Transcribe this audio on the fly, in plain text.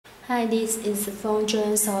Hi, this is from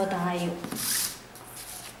jordansole.io.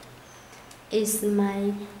 It's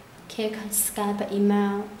my cake Skype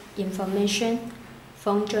email information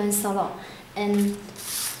from jordansole, and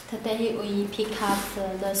today we pick up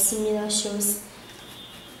the similar shoes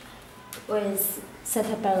with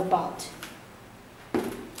Backboard.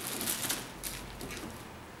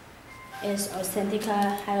 It's authentic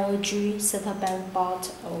halogen Backboard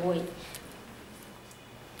away.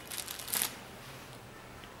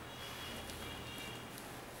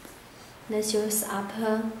 The shoes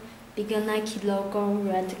upper bigger Nike logo,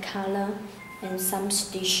 red color, and some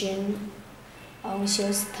stitching on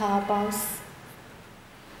shoes top box.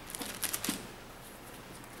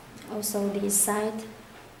 Also this side.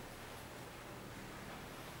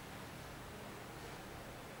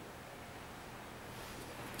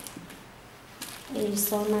 It is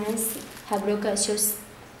so nice. Have a look at shoes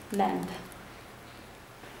lamp.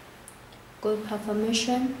 Good performance.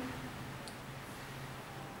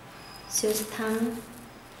 Shoes tongue,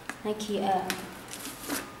 Nike Air,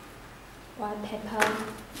 white paper,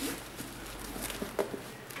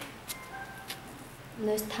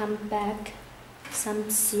 this tongue back, some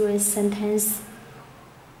serious sentence,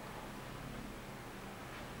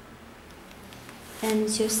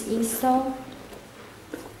 and shoes insole,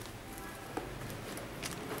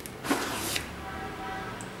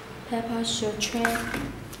 paper shoe tray.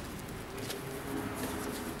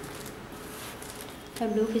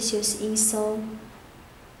 Have a look at shoes insole.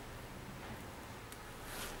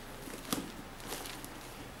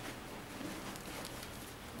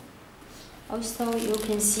 Also, you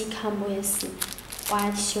can see come with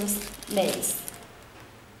white shoes lace.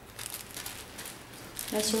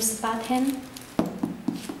 The shoes button,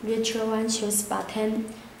 retro one shoes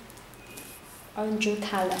button, orange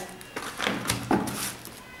color.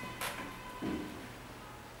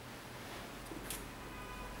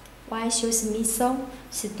 White shoes midsole,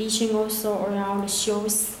 stitching also around the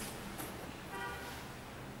shoes.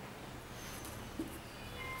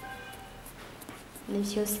 The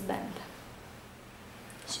shoes lamp.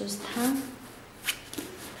 Shoes tongue.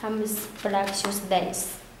 Comes black shoes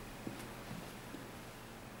lace.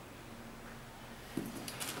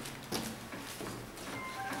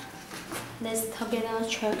 Let's together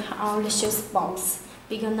check out the shoes box.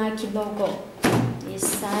 Big Nike logo. This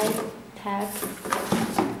side tag.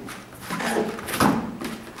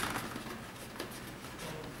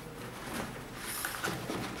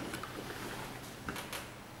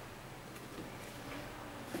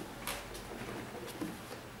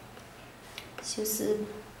 Shoes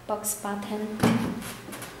box button.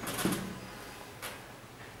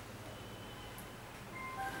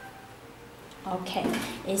 Okay,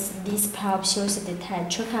 it's this pair of shoes detail.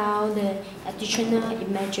 Check out the additional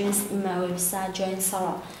images in my website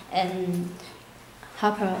jordansole and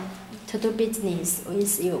help her to do business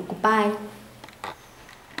with you. Goodbye.